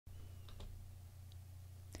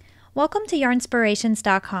Welcome to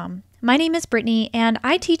Yarnspirations.com. My name is Brittany and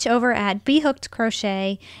I teach over at Bhooked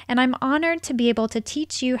Crochet, and I'm honored to be able to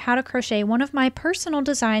teach you how to crochet one of my personal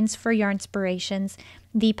designs for Yarnspirations,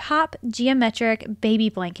 the Pop Geometric Baby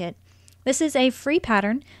Blanket. This is a free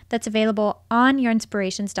pattern that's available on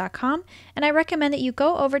Yarnspirations.com, and I recommend that you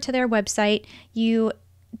go over to their website, you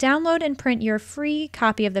download and print your free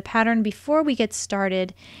copy of the pattern before we get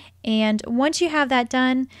started. And once you have that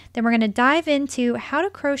done, then we're going to dive into how to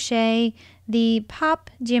crochet the Pop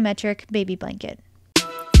Geometric Baby Blanket.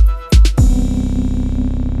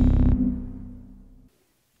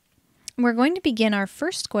 We're going to begin our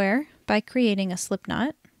first square by creating a slip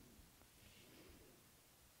knot.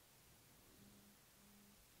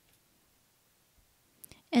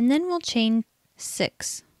 And then we'll chain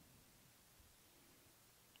 6.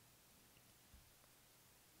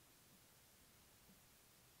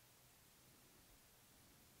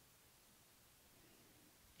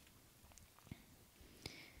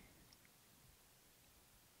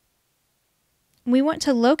 We want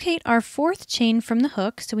to locate our 4th chain from the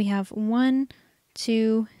hook, so we have 1,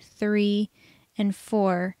 2, 3, and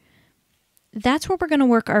 4. That's where we're going to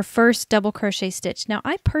work our first double crochet stitch. Now,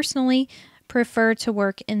 I personally prefer to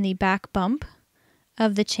work in the back bump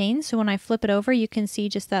of the chain, so when I flip it over, you can see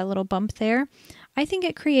just that little bump there. I think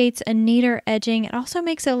it creates a neater edging. It also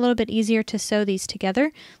makes it a little bit easier to sew these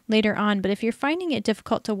together later on, but if you're finding it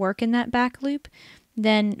difficult to work in that back loop,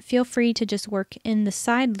 then feel free to just work in the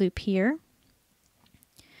side loop here.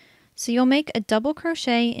 So you'll make a double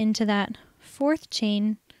crochet into that 4th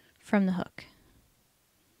chain from the hook.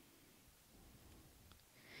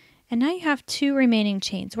 And now you have 2 remaining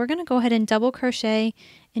chains. We're going to go ahead and double crochet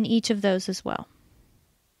in each of those as well.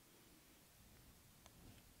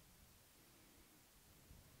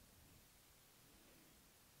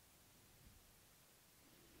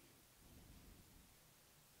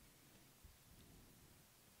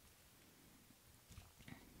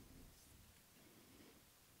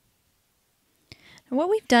 What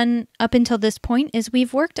we've done up until this point is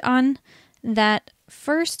we've worked on that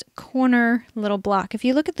first corner little block. If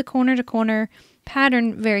you look at the corner to corner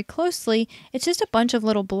pattern very closely, it's just a bunch of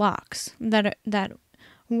little blocks that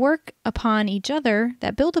work upon each other,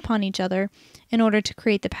 that build upon each other in order to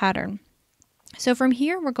create the pattern. So from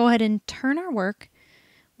here, we'll go ahead and turn our work.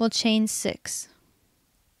 We'll chain 6.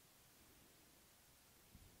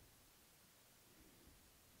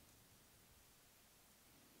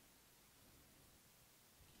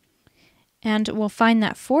 And we'll find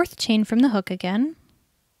that 4th chain from the hook again,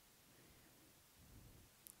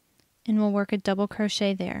 and we'll work a double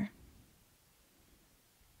crochet there.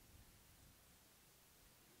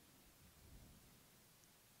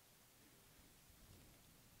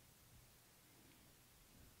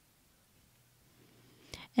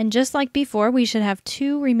 And just like before, we should have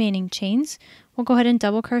 2 remaining chains. We'll go ahead and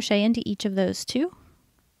double crochet into each of those 2.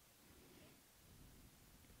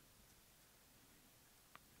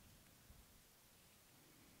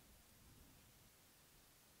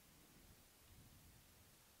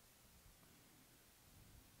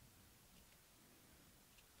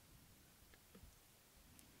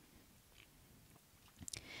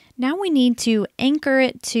 Now we need to anchor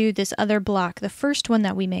it to this other block, the first one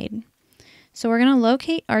that we made. So we're going to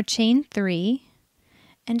locate our chain 3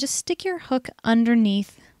 and just stick your hook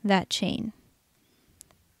underneath that chain.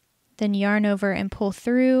 Then yarn over and pull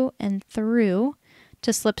through and through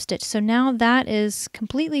to slip stitch. So now that is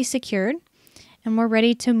completely secured and we're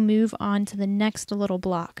ready to move on to the next little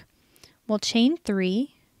block. We'll chain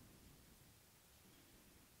 3.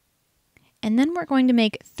 And then we're going to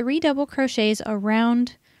make 3 double crochets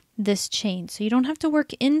around this chain. So you don't have to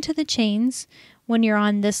work into the chains when you're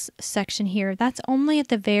on this section here. That's only at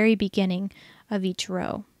the very beginning of each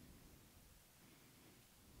row.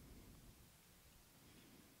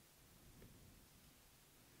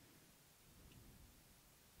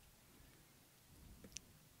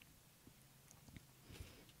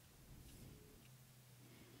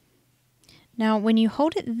 Now when you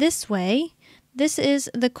hold it this way, this is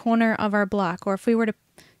the corner of our block, or if we were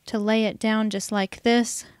to lay it down just like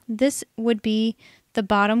this, this would be the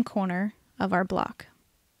bottom corner of our block.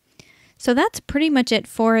 So that's pretty much it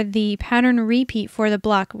for the pattern repeat for the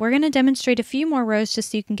block. We're going to demonstrate a few more rows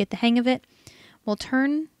just so you can get the hang of it. We'll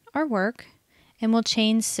turn our work and we'll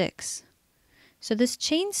chain 6. So this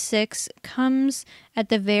chain 6 comes at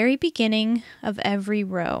the very beginning of every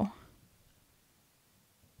row.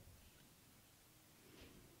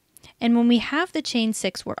 And when we have the chain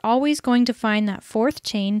 6, we're always going to find that 4th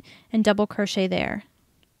chain and double crochet there.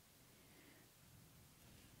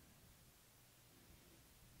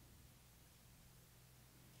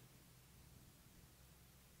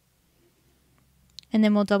 and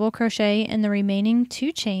then we'll double crochet in the remaining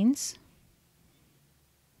 2 chains.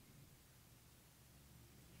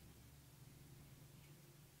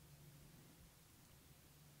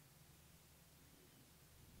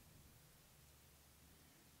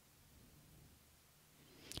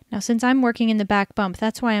 Now since I'm working in the back bump,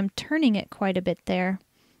 that's why I'm turning it quite a bit there.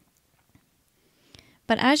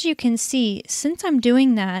 But as you can see, since I'm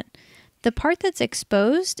doing that, the part that's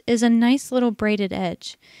exposed is a nice little braided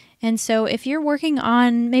edge. And so if you're working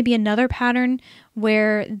on maybe another pattern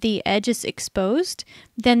where the edge is exposed,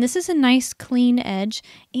 then this is a nice clean edge,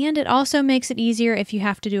 and it also makes it easier if you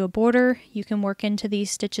have to do a border. You can work into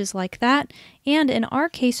these stitches like that. And in our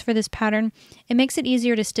case for this pattern, it makes it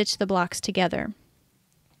easier to stitch the blocks together.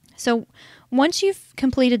 So once you've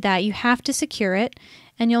completed that, you have to secure it,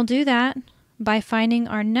 and you'll do that by finding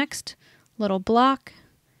our next little block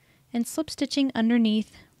and slip stitching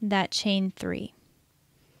underneath that chain 3.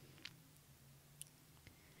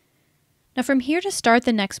 Now from here to start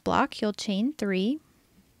the next block, you'll chain 3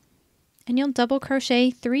 and you'll double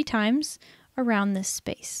crochet 3 times around this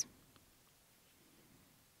space.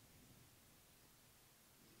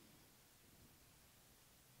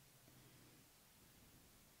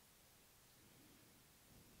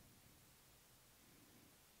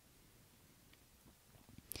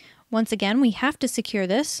 Once again, we have to secure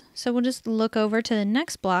this, so we'll just look over to the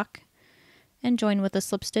next block and join with a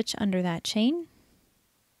slip stitch under that chain.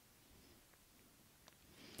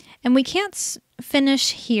 And we can't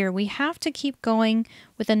finish here. We have to keep going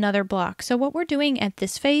with another block. So what we're doing at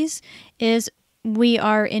this phase is we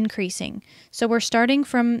are increasing. So we're starting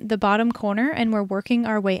from the bottom corner and we're working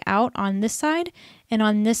our way out on this side and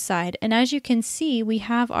on this side. And as you can see, we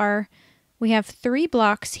have 3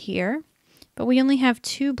 blocks here, but we only have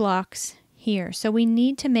 2 blocks here. So we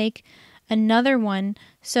need to make another one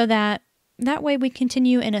so that way we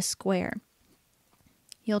continue in a square.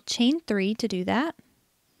 You'll chain 3 to do that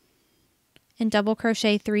and double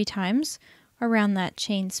crochet 3 times around that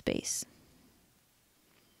chain space.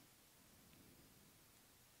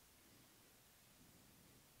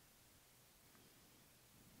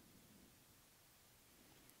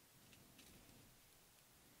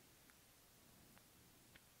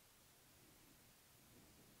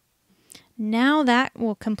 Now that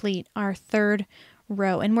will complete our 3rd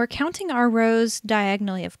row, and we're counting our rows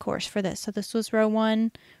diagonally, of course, for this. So this was row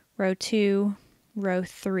 1, row 2, row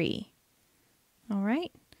 3. All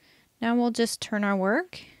right, now we'll just turn our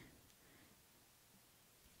work.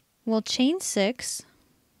 We'll chain 6.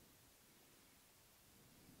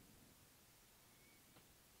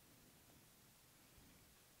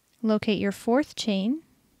 Locate your 4th chain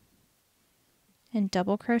and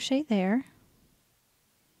double crochet there.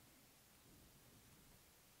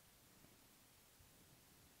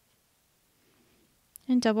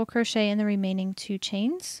 And double crochet in the remaining 2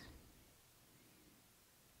 chains.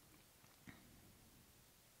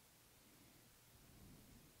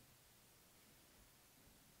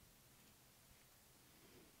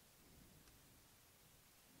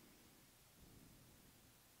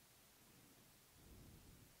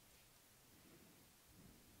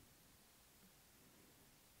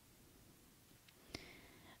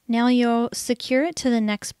 Now you'll secure it to the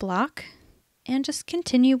next block and just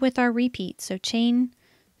continue with our repeat. So chain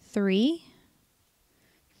 3,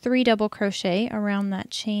 3 double crochet around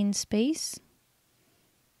that chain space.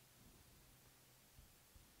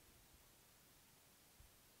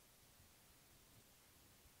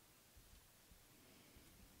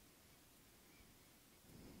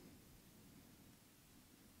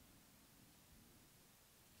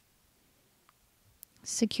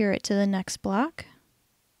 Secure it to the next block.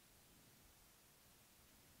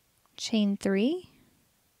 Chain 3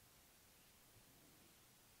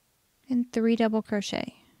 and 3 double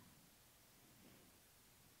crochet.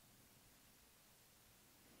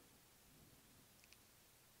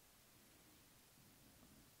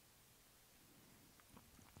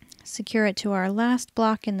 Secure it to our last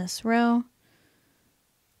block in this row.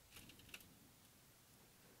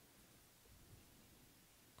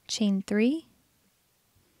 Chain 3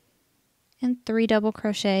 and 3 double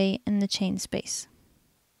crochet in the chain space.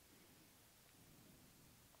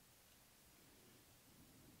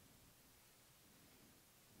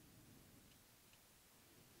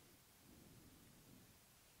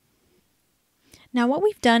 Now what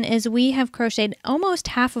we've done is we have crocheted almost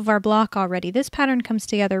half of our block already. This pattern comes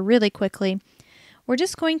together really quickly. We're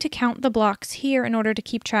just going to count the blocks here in order to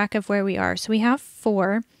keep track of where we are. So we have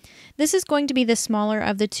 4. This is going to be the smaller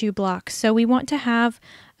of the 2 blocks. So we want to have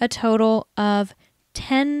a total of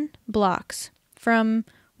 10 blocks from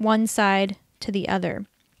one side to the other.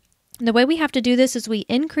 The way we have to do this is we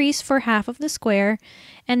increase for half of the square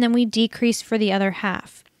and then we decrease for the other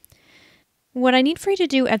half. What I need for you to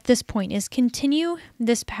do at this point is continue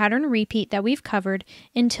this pattern repeat that we've covered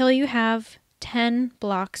until you have 10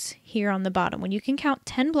 blocks here on the bottom. When you can count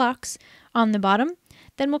 10 blocks on the bottom,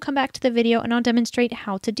 then we'll come back to the video and I'll demonstrate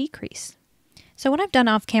how to decrease. So what I've done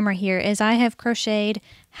off camera here is I have crocheted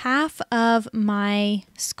half of my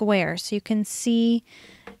square. So you can see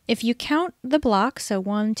if you count the blocks, so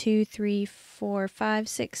 1, 2, 3, 4, 5,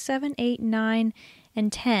 6, 7, 8, 9,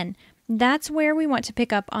 and 10. That's where we want to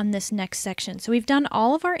pick up on this next section. So we've done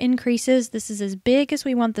all of our increases. This is as big as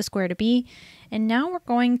we want the square to be. And now we're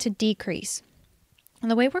going to decrease. And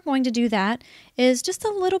the way we're going to do that is just a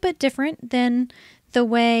little bit different than the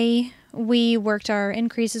way we worked our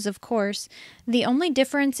increases, of course. The only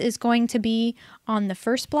difference is going to be on the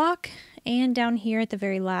first block and down here at the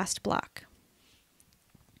very last block.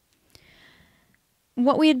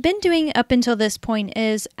 What we had been doing up until this point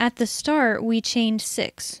is at the start we chained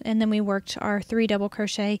 6 and then we worked our 3 double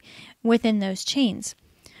crochet within those chains.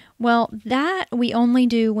 Well, that we only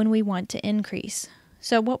do when we want to increase.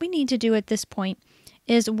 So what we need to do at this point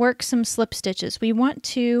is work some slip stitches. We want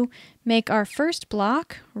to make our first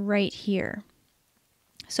block right here.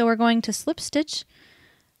 So we're going to slip stitch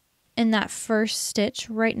in that first stitch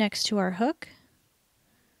right next to our hook,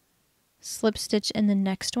 slip stitch in the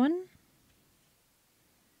next one,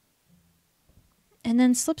 and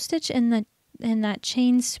then slip stitch in that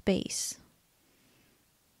chain space.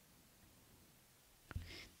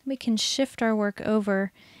 We can shift our work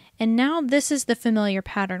over, and now this is the familiar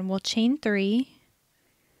pattern. We'll chain 3,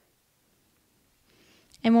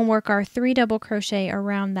 and we'll work our 3 double crochet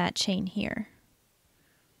around that chain here.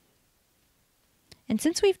 And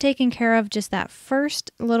since we've taken care of just that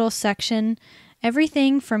first little section,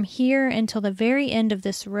 everything from here until the very end of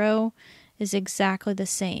this row is exactly the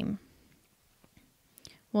same.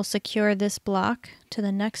 We'll secure this block to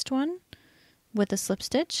the next one with a slip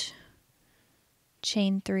stitch,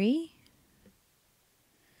 chain 3,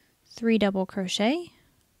 3 double crochet,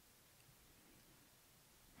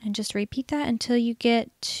 and just repeat that until you get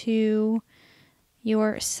to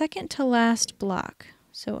your second to last block.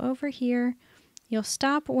 So over here, you'll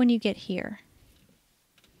stop when you get here.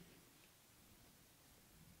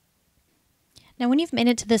 Now when you've made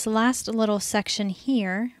it to this last little section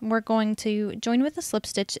here, we're going to join with a slip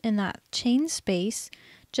stitch in that chain space,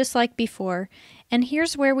 just like before. And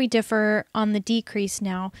here's where we differ on the decrease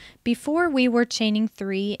now. Before we were chaining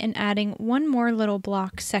 3 and adding one more little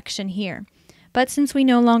block section here. But since we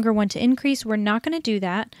no longer want to increase, we're not going to do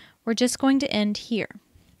that. We're just going to end here.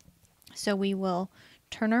 So we will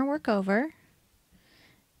turn our work over,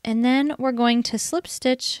 and then we're going to slip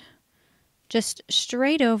stitch just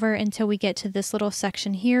straight over until we get to this little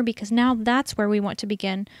section here, because now that's where we want to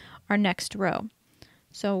begin our next row.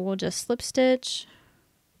 So we'll just slip stitch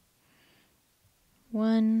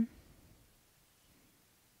 1,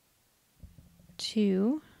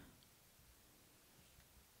 2,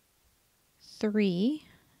 3,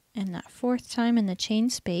 and that 4th time in the chain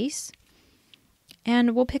space,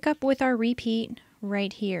 and we'll pick up with our repeat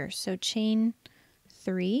right here. So chain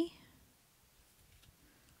 3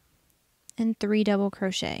 and 3 double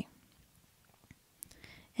crochet.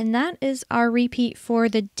 And that is our repeat for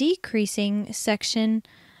the decreasing section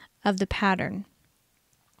of the pattern.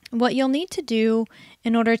 What you'll need to do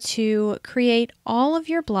in order to create all of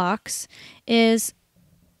your blocks is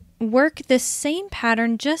work this same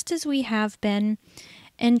pattern just as we have been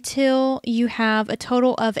until you have a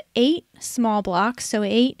total of 8 small blocks. So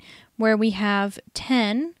 8 where we have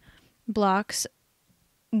 10 blocks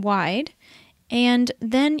wide, and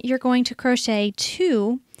then you're going to crochet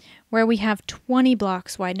 2 where we have 20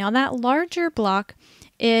 blocks wide. Now that larger block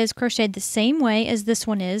is crocheted the same way as this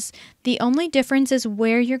one is. The only difference is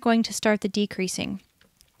where you're going to start the decreasing.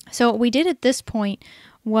 So what we did at this point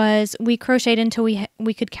was we crocheted until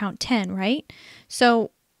we could count 10, right?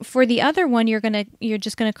 So for the other one, you're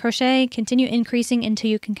just gonna crochet, continue increasing until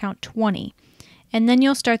you can count 20, and then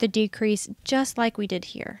you'll start the decrease just like we did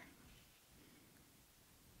here.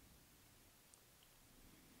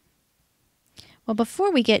 Well,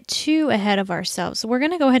 before we get too ahead of ourselves, we're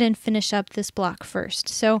going to go ahead and finish up this block first.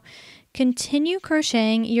 So continue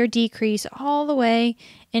crocheting your decrease all the way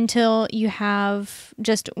until you have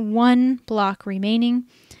just 1 block remaining,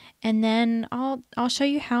 and then I'll show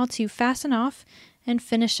you how to fasten off and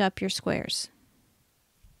finish up your squares.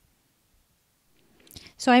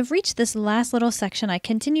 So I've reached this last little section. I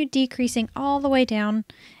continue decreasing all the way down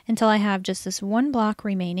until I have just this 1 block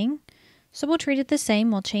remaining. So we'll treat it the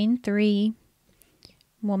same. We'll chain 3.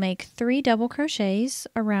 We'll make 3 double crochets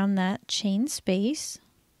around that chain space.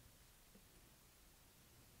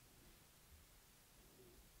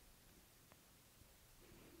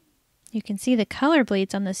 You can see the color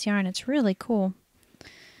bleeds on this yarn. It's really cool.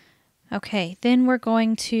 Okay, then we're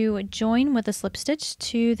going to join with a slip stitch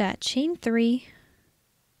to that chain 3.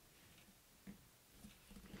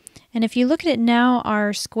 And if you look at it now,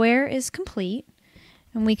 our square is complete,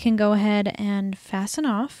 and we can go ahead and fasten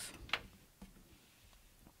off.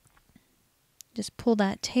 Just pull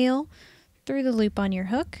that tail through the loop on your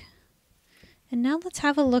hook. And now let's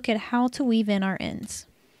have a look at how to weave in our ends.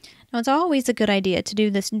 Now, it's always a good idea to do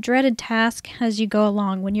this dreaded task as you go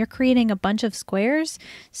along. When you're creating a bunch of squares,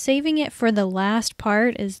 saving it for the last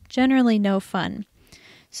part is generally no fun.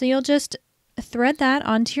 So you'll just thread that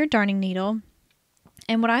onto your darning needle.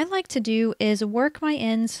 And what I like to do is work my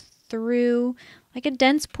ends through like a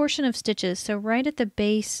dense portion of stitches, so right at the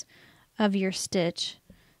base of your stitch.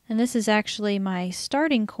 And this is actually my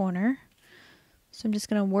starting corner. So I'm just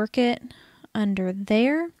going to work it under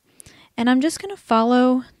there. And I'm just going to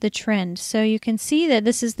follow the trend. So you can see that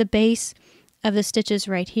this is the base of the stitches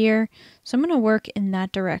right here. So I'm going to work in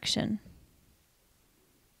that direction.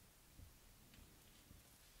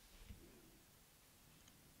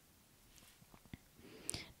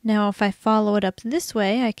 Now if I follow it up this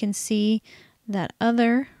way, I can see that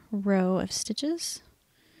other row of stitches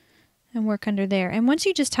and work under there. And once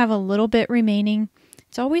you just have a little bit remaining,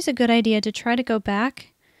 it's always a good idea to try to go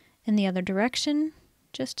back in the other direction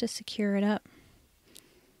just to secure it up.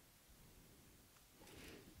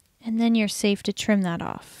 And then you're safe to trim that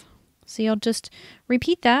off. So you'll just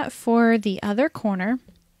repeat that for the other corner.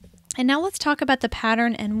 And now let's talk about the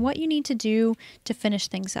pattern and what you need to do to finish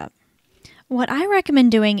things up. What I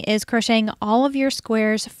recommend doing is crocheting all of your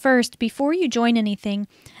squares first before you join anything.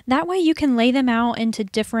 That way you can lay them out into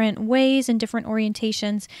different ways and different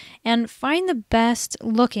orientations and find the best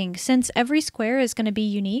looking. Since every square is going to be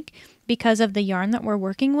unique because of the yarn that we're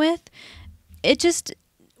working with, it just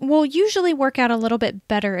will usually work out a little bit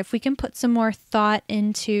better if we can put some more thought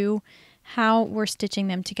into how we're stitching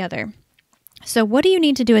them together. So what do you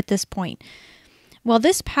need to do at this point? Well,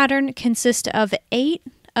 this pattern consists of 8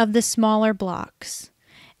 of the smaller blocks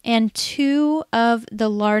and 2 of the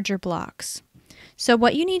larger blocks. So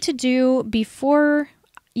what you need to do before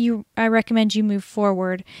I recommend you move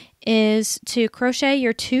forward is to crochet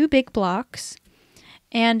your 2 big blocks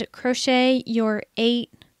and crochet your 8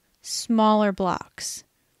 smaller blocks.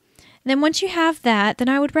 Then once you have that, then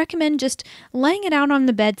I would recommend just laying it out on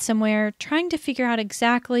the bed somewhere, trying to figure out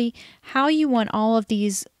exactly how you want all of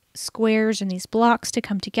these squares and these blocks to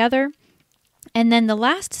come together. And then the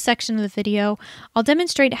last section of the video, I'll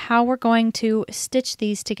demonstrate how we're going to stitch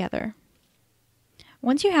these together.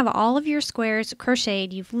 Once you have all of your squares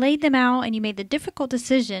crocheted, you've laid them out and you made the difficult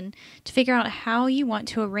decision to figure out how you want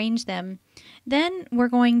to arrange them, then we're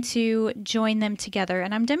going to join them together.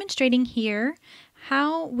 And I'm demonstrating here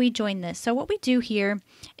how we join this. So what we do here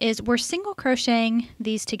is we're single crocheting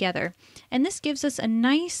these together. And this gives us a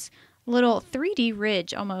nice little 3D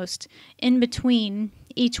ridge almost in between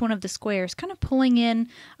each one of the squares, kind of pulling in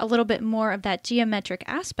a little bit more of that geometric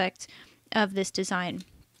aspect of this design.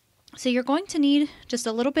 So you're going to need just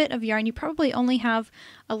a little bit of yarn. You probably only have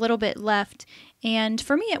a little bit left. And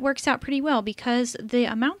for me, it works out pretty well because the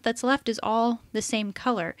amount that's left is all the same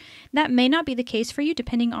color. That may not be the case for you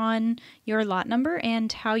depending on your lot number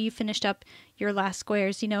and how you finished up your last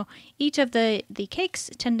squares. You know, each of the cakes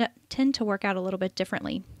tend to work out a little bit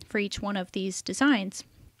differently for each one of these designs.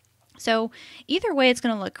 So either way, it's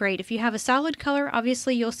going to look great. If you have a solid color,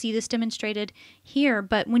 obviously you'll see this demonstrated here,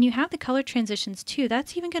 but when you have the color transitions too,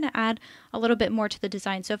 that's even going to add a little bit more to the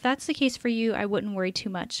design. So if that's the case for you, I wouldn't worry too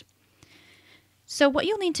much. So what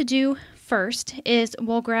you'll need to do first is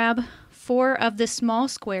we'll grab 4 of the small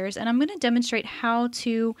squares, and I'm going to demonstrate how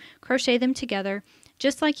to crochet them together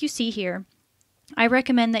just like you see here. I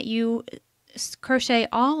recommend that you crochet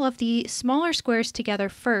all of the smaller squares together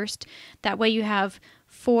first. That way you have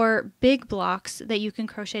 4 big blocks that you can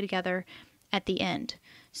crochet together at the end.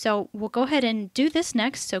 So we'll go ahead and do this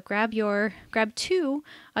next. So grab 2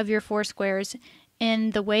 of your 4 squares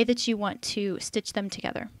in the way that you want to stitch them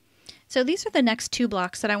together. So these are the next 2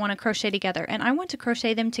 blocks that I want to crochet together, and I want to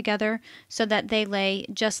crochet them together so that they lay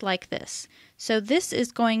just like this. So this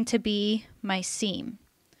is going to be my seam.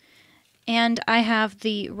 And I have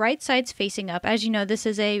the right sides facing up. As you know, this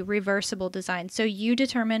is a reversible design. So you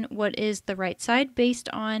determine what is the right side based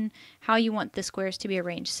on how you want the squares to be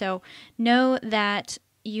arranged. So know that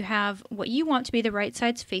you have what you want to be the right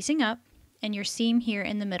sides facing up and your seam here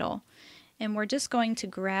in the middle. And we're just going to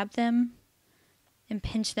grab them and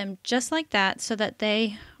pinch them just like that so that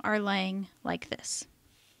they are laying like this.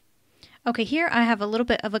 Okay, here I have a little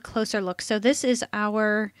bit of a closer look. So this is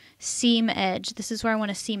our seam edge. This is where I want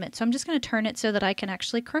to seam it. So I'm just going to turn it so that I can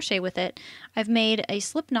actually crochet with it. I've made a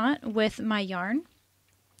slip knot with my yarn.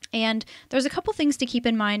 And there's a couple things to keep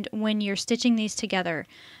in mind when you're stitching these together.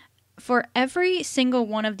 For every single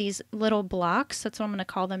one of these little blocks, that's what I'm going to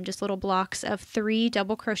call them, just little blocks of 3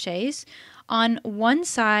 double crochets, on one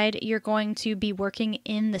side you're going to be working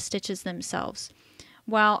in the stitches themselves,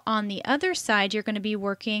 while on the other side you're going to be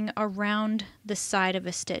working around the side of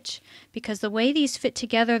a stitch, because the way these fit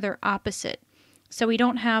together, they're opposite. So we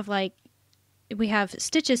don't have we have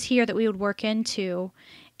stitches here that we would work into,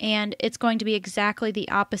 and it's going to be exactly the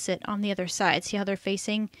opposite on the other side. See how they're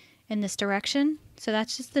facing in this direction? So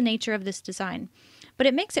that's just the nature of this design. But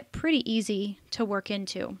it makes it pretty easy to work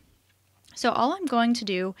into. So all I'm going to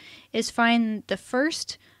do is find the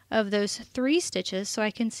first of those 3 stitches, so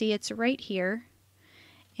I can see it's right here,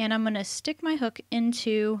 and I'm going to stick my hook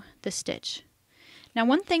into the stitch. Now,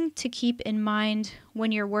 one thing to keep in mind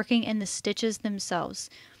when you're working in the stitches themselves,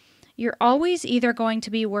 you're always either going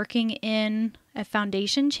to be working in a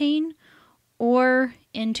foundation chain or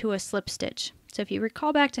into a slip stitch. So if you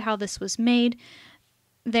recall back to how this was made,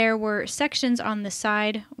 there were sections on the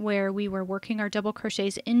side where we were working our double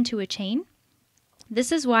crochets into a chain.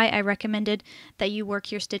 This is why I recommended that you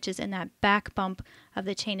work your stitches in that back bump of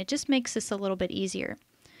the chain. It just makes this a little bit easier.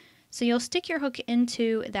 So you'll stick your hook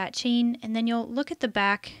into that chain, and then you'll look at the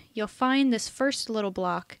back. You'll find this first little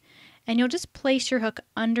block, and you'll just place your hook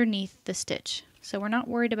underneath the stitch. So we're not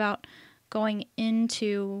worried about going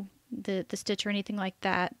into the stitch or anything like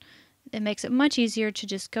that. It makes it much easier to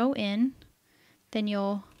just go in. Then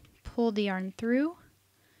you'll pull the yarn through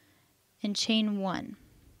and chain 1.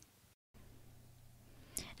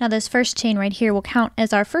 Now this first chain right here will count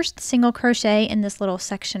as our first single crochet in this little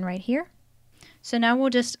section right here. So now we'll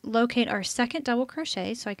just locate our second double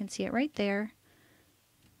crochet, so I can see it right there,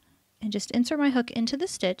 and just insert my hook into the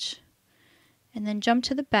stitch, and then jump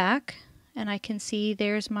to the back, and I can see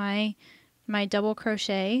there's my double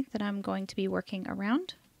crochet that I'm going to be working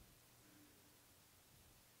around.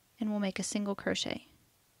 And we'll make a single crochet.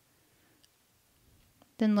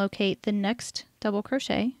 Then locate the next double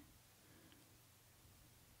crochet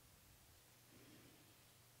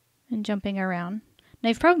and jumping around. Now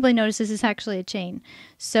you've probably noticed this is actually a chain,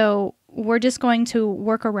 so we're just going to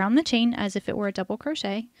work around the chain as if it were a double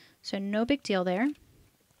crochet, so no big deal there.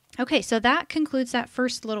 Okay, so that concludes that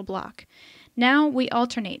first little block. Now we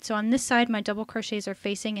alternate. So on this side my double crochets are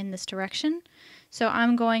facing in this direction, so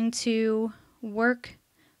I'm going to work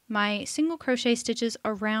my single crochet stitches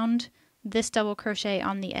around this double crochet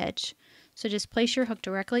on the edge. So just place your hook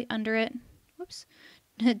directly under it, whoops,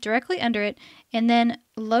 directly under it, and then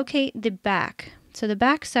locate the back. So the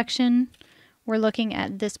back section, we're looking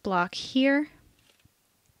at this block here,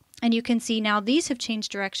 and you can see now these have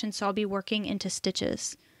changed direction, so I'll be working into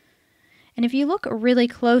stitches. And if you look really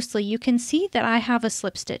closely, you can see that I have a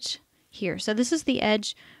slip stitch here. So this is the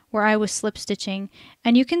edge where I was slip stitching,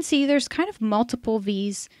 and you can see there's kind of multiple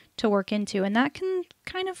V's to work into, and that can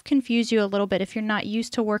kind of confuse you a little bit if you're not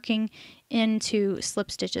used to working into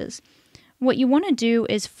slip stitches. What you want to do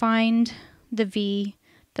is find the V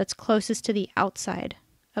that's closest to the outside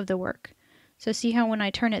of the work. So see how when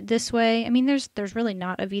I turn it this way, I mean there's really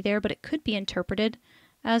not a V there, but it could be interpreted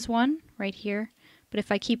as one right here. But if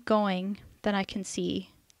I keep going, then I can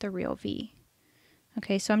see the real V.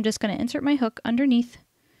 Okay, so I'm just going to insert my hook underneath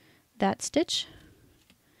that stitch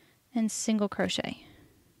and single crochet.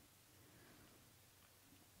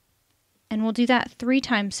 And we'll do that 3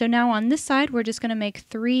 times. So now on this side, we're just going to make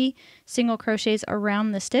 3 single crochets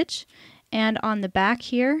around the stitch. And on the back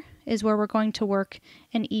here is where we're going to work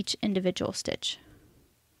in each individual stitch.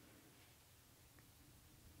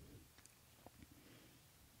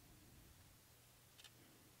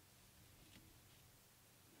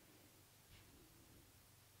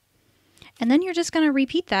 And then you're just going to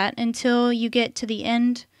repeat that until you get to the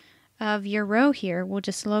end of your row here. We'll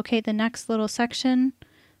just locate the next little section,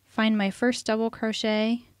 find my first double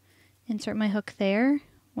crochet, insert my hook there.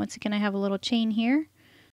 Once again, I have a little chain here.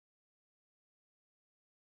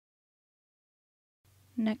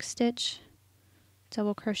 Next stitch,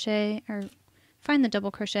 double crochet, or find the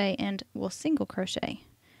double crochet, and we'll single crochet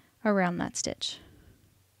around that stitch.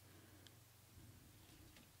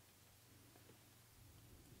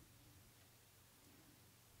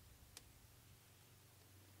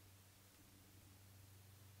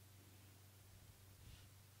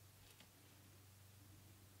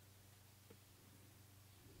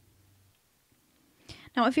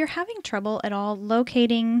 Now, if you're having trouble at all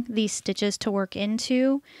locating these stitches to work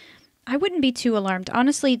into, I wouldn't be too alarmed.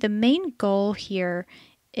 Honestly, the main goal here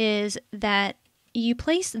is that you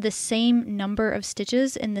place the same number of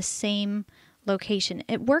stitches in the same location.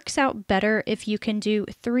 It works out better if you can do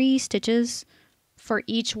 3 stitches for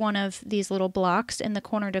each one of these little blocks in the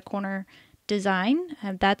corner to corner design.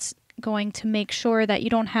 That's going to make sure that you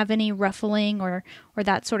don't have any ruffling or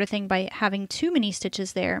that sort of thing by having too many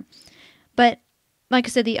stitches there. But like I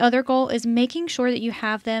said, the other goal is making sure that you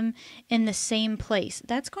have them in the same place.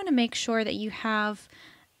 That's going to make sure that you have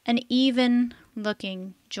an even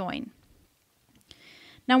looking join.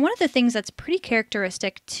 Now, one of the things that's pretty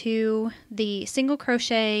characteristic to the single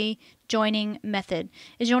crochet joining method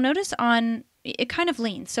is you'll notice it kind of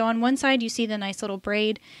leans. So on one side you see the nice little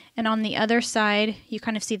braid, and on the other side you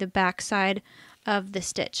kind of see the back side of the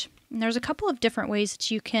stitch. And there's a couple of different ways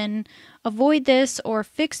that you can avoid this or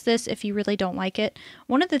fix this if you really don't like it.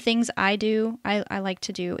 One of the things I like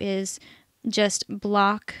to do is just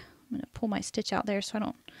block. I'm going to pull my stitch out there so I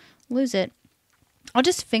don't lose it. I'll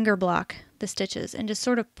just finger block the stitches and just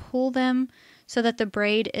sort of pull them so that the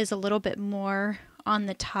braid is a little bit more on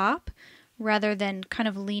the top rather than kind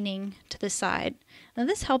of leaning to the side. Now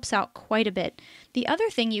this helps out quite a bit. The other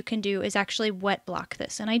thing you can do is actually wet block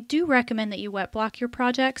this, and I do recommend that you wet block your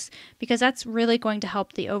projects because that's really going to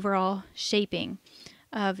help the overall shaping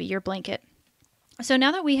of your blanket. So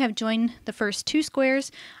now that we have joined the first 2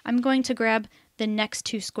 squares, I'm going to grab the next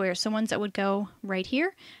 2 squares, so ones that would go right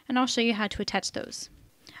here, and I'll show you how to attach those.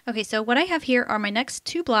 Okay, so what I have here are my next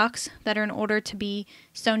 2 blocks that are in order to be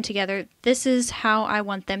sewn together. This is how I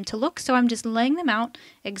want them to look, so I'm just laying them out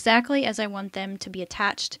exactly as I want them to be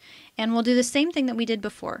attached. And we'll do the same thing that we did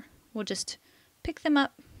before. We'll just pick them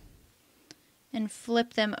up and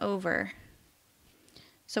flip them over.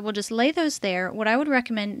 So we'll just lay those there. What I would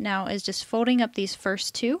recommend now is just folding up these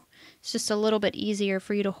first 2. It's just a little bit easier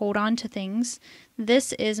for you to hold on to things.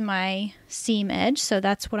 This is my seam edge, so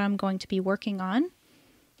that's what I'm going to be working on.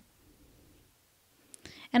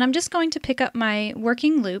 And I'm just going to pick up my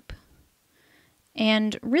working loop,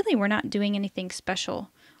 and really we're not doing anything special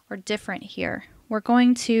or different here. We're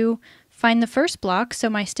going to find the first block, so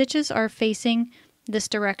my stitches are facing this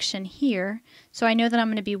direction here, so I know that I'm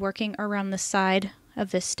going to be working around the side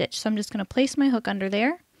of this stitch. So I'm just going to place my hook under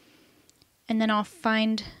there, and then I'll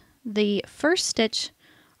find the first stitch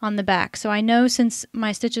on the back. So I know since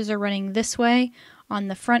my stitches are running this way on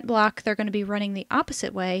the front block, they're going to be running the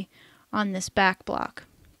opposite way on this back block.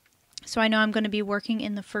 So I know I'm going to be working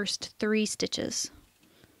in the first 3 stitches.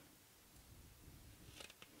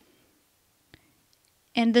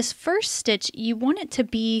 And this first stitch, you want it to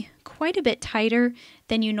be quite a bit tighter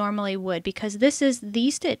than you normally would because this is the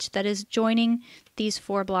stitch that is joining these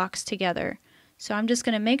 4 blocks together. So I'm just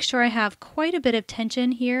going to make sure I have quite a bit of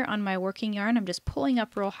tension here on my working yarn. I'm just pulling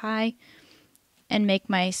up real high and make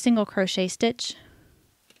my single crochet stitch.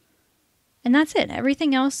 And that's it.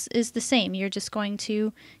 Everything else is the same. You're just going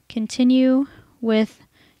to continue with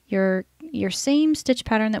your same stitch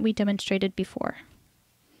pattern that we demonstrated before.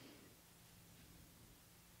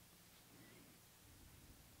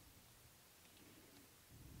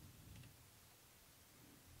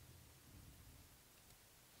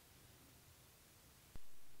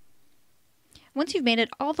 Once you've made it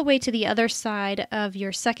all the way to the other side of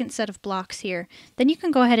your second set of blocks here, then you can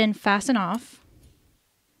go ahead and fasten off.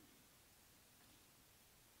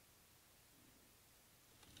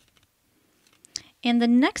 And the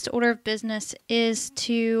next order of business is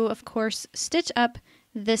to, of course, stitch up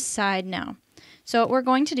this side now. So what we're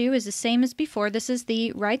going to do is the same as before. This is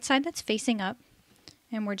the right side that's facing up,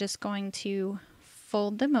 and we're just going to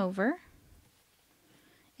fold them over.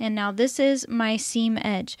 And now this is my seam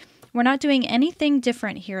edge. We're not doing anything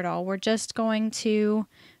different here at all. We're just going to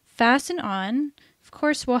fasten on. Of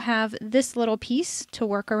course, we'll have this little piece to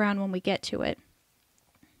work around when we get to it.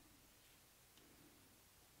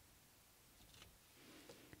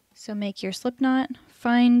 So make your slip knot,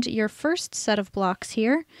 find your first set of blocks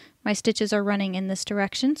here. My stitches are running in this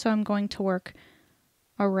direction, so I'm going to work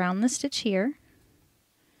around the stitch here.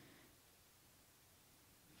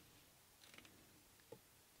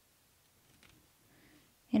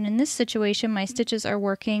 And in this situation, my stitches are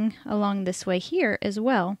working along this way here as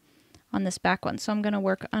well on this back one. So I'm going to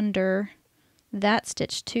work under that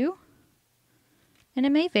stitch too. And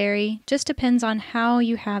it may vary, just depends on how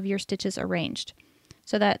you have your stitches arranged.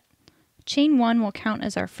 So that chain 1 will count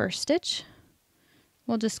as our first stitch.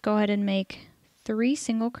 We'll just go ahead and make 3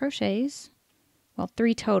 single crochets, well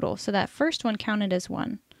 3 total, so that first one counted as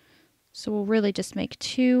 1. So we'll really just make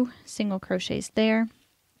 2 single crochets there.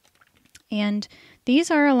 And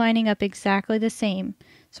these are lining up exactly the same.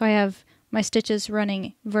 So I have my stitches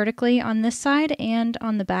running vertically on this side and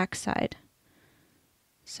on the back side.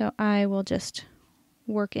 So I will just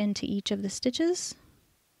work into each of the stitches.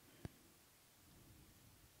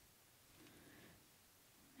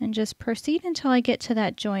 And just proceed until I get to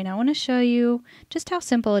that join. I want to show you just how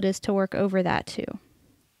simple it is to work over that too.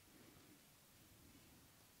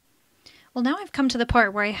 Well, now I've come to the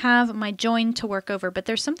part where I have my join to work over, but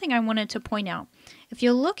there's something I wanted to point out. If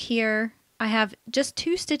you look here, I have just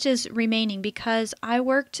 2 stitches remaining because I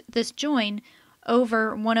worked this join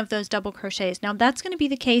over one of those double crochets. Now that's going to be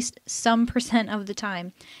the case some % of the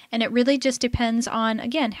time, and it really just depends on,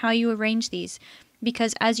 again, how you arrange these.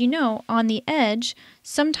 Because as you know, on the edge,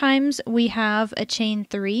 sometimes we have a chain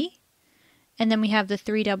 3, and then we have the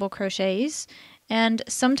 3 double crochets, and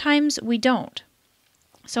sometimes we don't.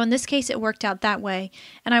 So in this case, it worked out that way,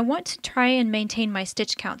 and I want to try and maintain my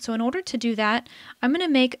stitch count. So in order to do that, I'm going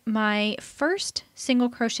to make my first single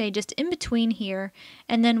crochet just in between here,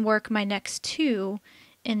 and then work my next 2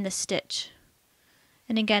 in the stitch.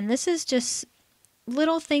 And again, this is just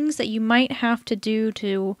little things that you might have to do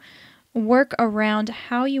to work around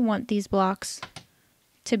how you want these blocks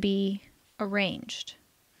to be arranged.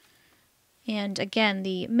 And again,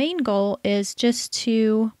 the main goal is just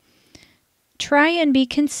to try and be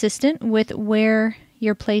consistent with where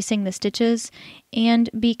you're placing the stitches and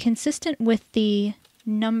be consistent with the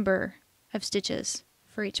number of stitches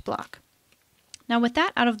for each block. Now with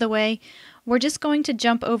that out of the way, we're just going to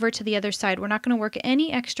jump over to the other side. We're not going to work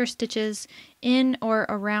any extra stitches in or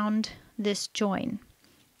around this join.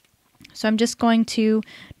 So I'm just going to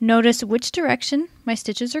notice which direction my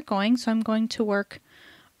stitches are going. So I'm going to work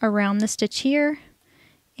around the stitch here,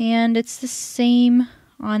 and it's the same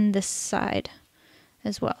on this side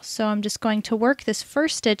as well. So I'm just going to work this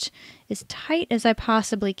first stitch as tight as I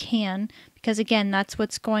possibly can, because again, that's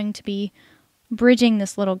what's going to be bridging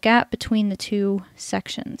this little gap between the 2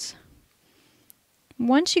 sections.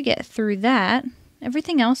 Once you get through that,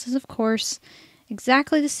 everything else is of course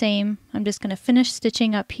exactly the same. I'm just going to finish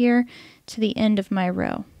stitching up here to the end of my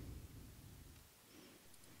row.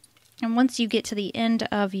 And once you get to the end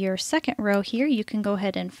of your second row here, you can go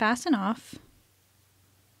ahead and fasten off.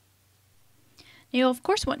 You'll of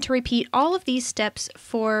course want to repeat all of these steps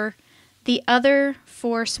for the other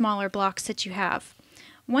 4 smaller blocks that you have.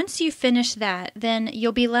 Once you finish that, then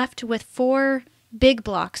you'll be left with 4 big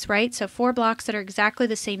blocks, right? So 4 blocks that are exactly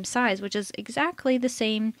the same size, which is exactly the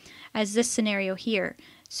same as this scenario here.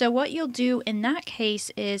 So what you'll do in that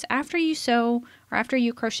case is after you sew or after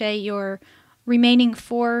you crochet your remaining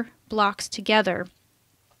 4 blocks together,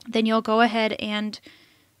 then you'll go ahead and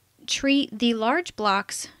treat the large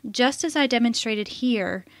blocks just as I demonstrated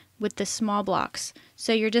here with the small blocks.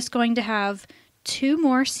 So you're just going to have 2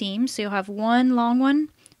 more seams. So you'll have 1 long one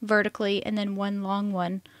vertically and then 1 long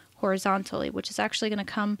one horizontally, which is actually going to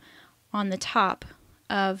come on the top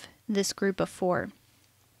of this group of 4.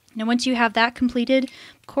 Now once you have that completed,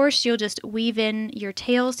 of course you'll just weave in your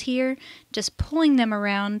tails here, just pulling them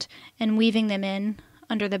around and weaving them in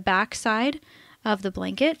under the back side of the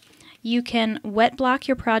blanket. You can wet block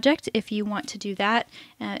your project if you want to do that.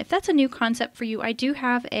 If that's a new concept for you, I do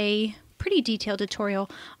have a pretty detailed tutorial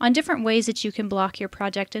on different ways that you can block your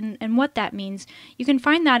project and what that means. You can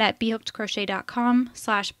find that at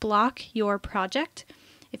bhookedcrochet.com/blockyourproject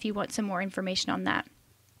if you want some more information on that.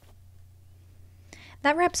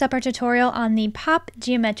 That wraps up our tutorial on the Pop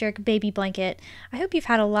Geometric Baby Blanket. I hope you've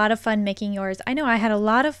had a lot of fun making yours. I know I had a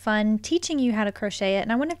lot of fun teaching you how to crochet it,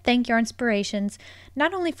 and I want to thank Yarnspirations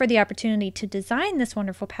not only for the opportunity to design this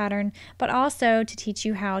wonderful pattern, but also to teach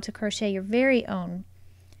you how to crochet your very own.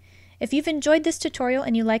 If you've enjoyed this tutorial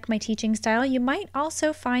and you like my teaching style, you might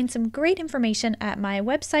also find some great information at my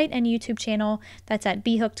website and YouTube channel. That's at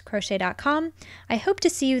bhookedcrochet.com. I hope to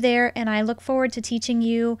see you there, and I look forward to teaching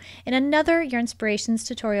you in another Yarnspirations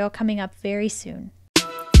tutorial coming up very soon.